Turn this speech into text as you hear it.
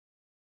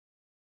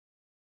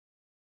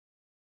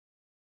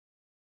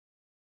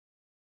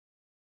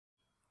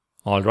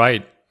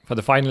Alright, for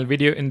the final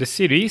video in this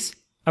series,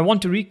 I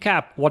want to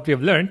recap what we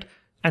have learned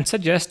and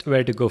suggest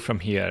where to go from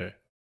here.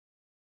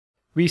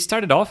 We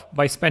started off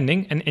by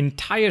spending an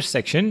entire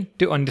section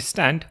to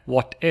understand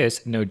what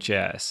is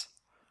Node.js.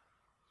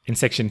 In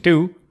section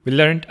 2, we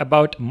learned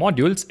about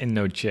modules in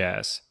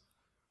Node.js,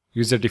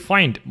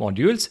 user-defined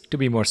modules to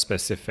be more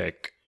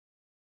specific.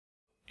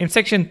 In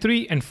section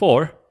 3 and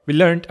 4, we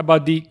learned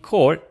about the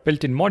core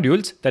built-in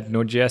modules that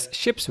Node.js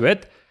ships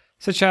with,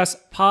 such as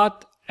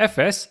path,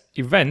 FS,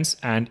 events,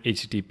 and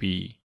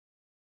HTTP.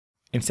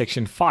 In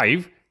section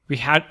 5, we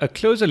had a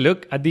closer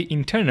look at the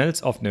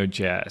internals of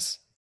Node.js.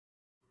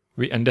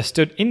 We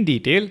understood in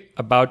detail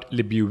about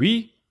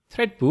libuv,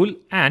 thread pool,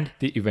 and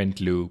the event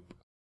loop.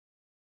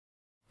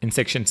 In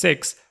section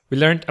 6, we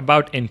learned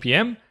about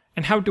NPM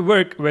and how to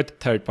work with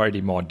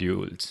third-party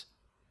modules.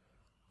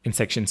 In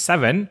section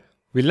 7,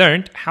 we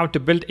learned how to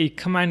build a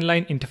command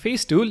line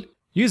interface tool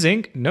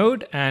using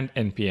Node and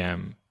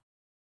NPM.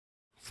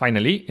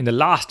 Finally, in the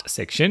last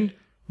section,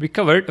 we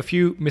covered a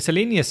few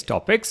miscellaneous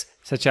topics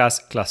such as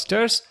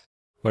clusters,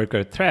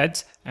 worker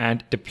threads,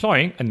 and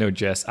deploying a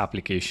Node.js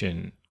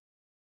application.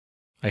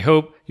 I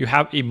hope you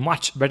have a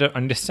much better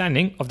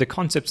understanding of the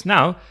concepts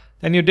now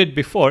than you did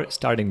before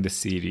starting this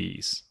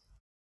series.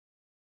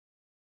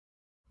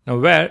 Now,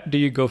 where do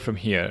you go from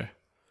here?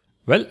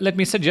 Well, let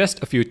me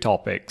suggest a few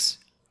topics.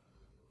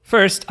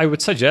 First, I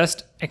would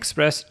suggest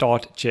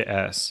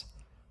Express.js.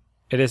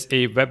 It is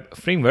a web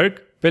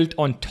framework built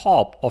on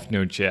top of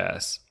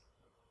Node.js.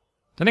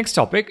 The next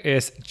topic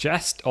is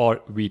Jest or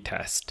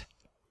vtest.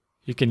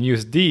 You can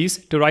use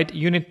these to write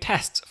unit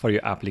tests for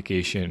your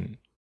application.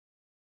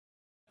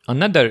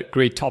 Another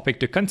great topic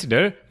to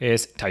consider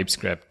is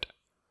TypeScript.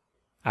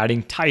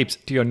 Adding types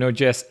to your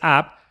Node.js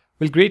app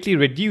will greatly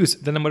reduce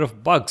the number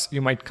of bugs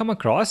you might come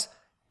across,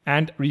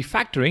 and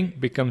refactoring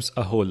becomes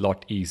a whole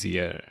lot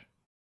easier.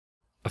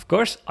 Of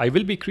course, I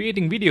will be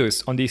creating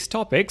videos on these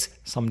topics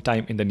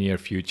sometime in the near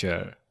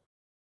future.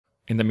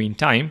 In the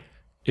meantime,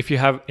 if you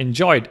have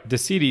enjoyed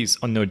this series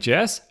on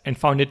Node.js and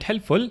found it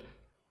helpful,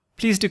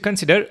 please do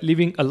consider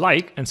leaving a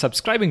like and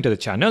subscribing to the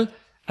channel,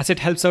 as it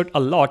helps out a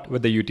lot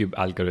with the YouTube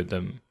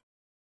algorithm.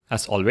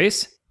 As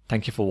always,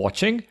 thank you for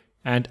watching,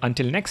 and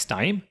until next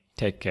time,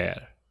 take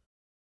care.